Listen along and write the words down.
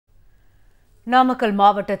நாமக்கல்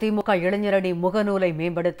மாவட்ட திமுக இளைஞரணி முகநூலை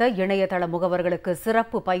மேம்படுத்த இணையதள முகவர்களுக்கு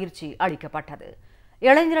சிறப்பு பயிற்சி அளிக்கப்பட்டது.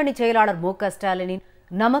 இளைஞரணி செயலாளர் மு.க.ஸ்டாலினின்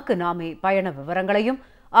நமக்கு நாமே பயண விவரங்களையும்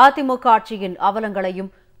அதிமுக ஆட்சியின்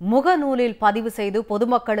அவலங்களையும் முகநூலில் பதிவு செய்து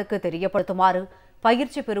பொதுமக்களுக்கு தெரியப்படுத்துமாறு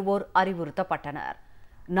பயிற்சி பெறுவோர் அறிவுறுத்தப்பட்டனர்.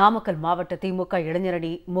 நாமக்கல் மாவட்ட திமுக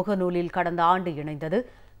இளைஞரணி முகநூலில் கடந்த ஆண்டு இணைந்தது.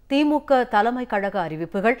 திமுக தலைமை கழக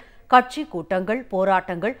அறிவிப்புகள், கட்சி கூட்டங்கள்,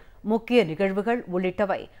 போராட்டங்கள், முக்கிய நிகழ்வுகள்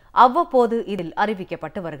உள்ளிட்டவை அவ்வப்போது இதில்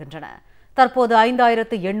அறிவிக்கப்பட்டு வருகின்றன. தற்போது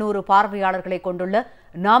 5800 பார்வையாளர்களை கொண்டுள்ள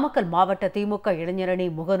நாமக்கல் மாவட்ட திமுக இளைஞரணி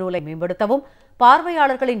முகநூலை மேம்படுத்தவும்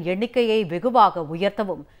பார்வையாளர்களின் எண்ணிக்கையை வெகுவாக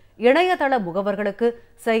உயர்த்தவும் இணையதள முகவர்களுக்கு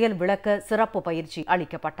செயல் விளக்க சிறப்பு பயிற்சி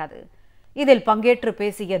அளிக்கப்பட்டது. இதில் பங்கேற்று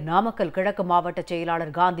பேசிய நாமக்கல் கிழக்கு மாவட்ட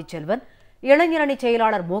செயலாளர் காந்தி செல்வன், இளைஞரணி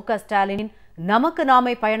செயலாளர் மு.க.ஸ்டாலினின் நமக்கு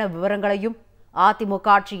நாமே பயண விவரங்களையும் அதிமுக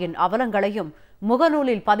ஆட்சியின் அவலங்களையும்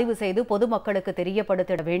முகநூலில் பதிவு செய்து பொதுமக்களுக்கு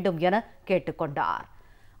தெரியப்படுத்திட வேண்டும் என கேட்டுக் கொண்டார்.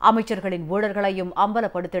 அமைச்சர்களின் ஊழல்களையும்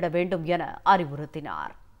அம்பலப்படுத்திட வேண்டும் என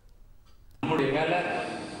அறிவுறுத்தினார். நம்முடைய வேலை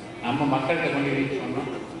நம்ம மக்கள்கிட்ட கொண்டு ரீச் பண்ணோம்.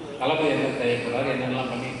 தளபதி என்ன செய்யக்கூடாது, என்னெல்லாம்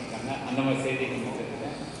பண்ணிட்டு இருக்காங்க, அந்த மாதிரி செய்திகள்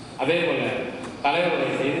கொடுத்துருக்கேன். அதே போல்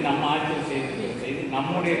தலைவர்களை செய்து நம்ம ஆட்சியில் செய்து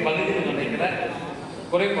நம்முடைய பகுதியில் நடக்கிற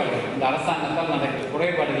குறைபாடுகள், இந்த அரசாங்கத்தால் நடக்கிற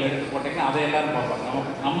குறைபாடுகள் எடுத்து போட்டீங்கன்னா அதை எல்லாரும் பார்ப்பாங்க.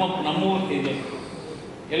 நம்ம ஊர் செய்தி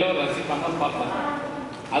எல்லோரும் ரசிப்பாங்க, பார்ப்பாங்க.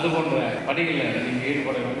 அது போன்ற பணிகளில் நீங்கள்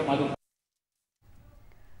ஈடுபட வேண்டும். அது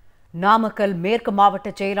நாமக்கல் மேற்கு மாவட்ட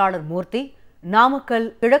செயலாளர் மூர்த்தி, நாமக்கல்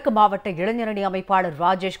கிழக்கு மாவட்ட இளைஞரணி அமைப்பாளர்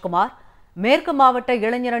ராஜேஷ்குமார், மேற்கு மாவட்ட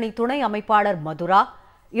இளைஞரணி துணை அமைப்பாளர் மதுரா,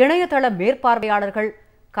 இணையதள மேற்பார்வையாளர்கள்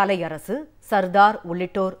கலையரசு, சர்தார்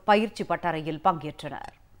உள்ளிட்டோர் பயிற்சி பட்டறையில்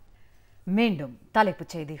பங்கேற்றனர். மீண்டும்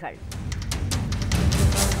தலைப்புச் செய்திகள்.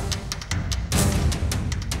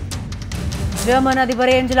 ஜெர்மன்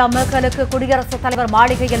அதிபர் ஏஞ்சலா மெர்க்கலுக்கு குடியரசுத் தலைவர்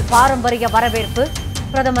மாளிகையில் பாரம்பரிய வரவேற்பு.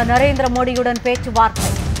 பிரதமர் நரேந்திர மோடியுடன் பேச்சுவார்த்தை.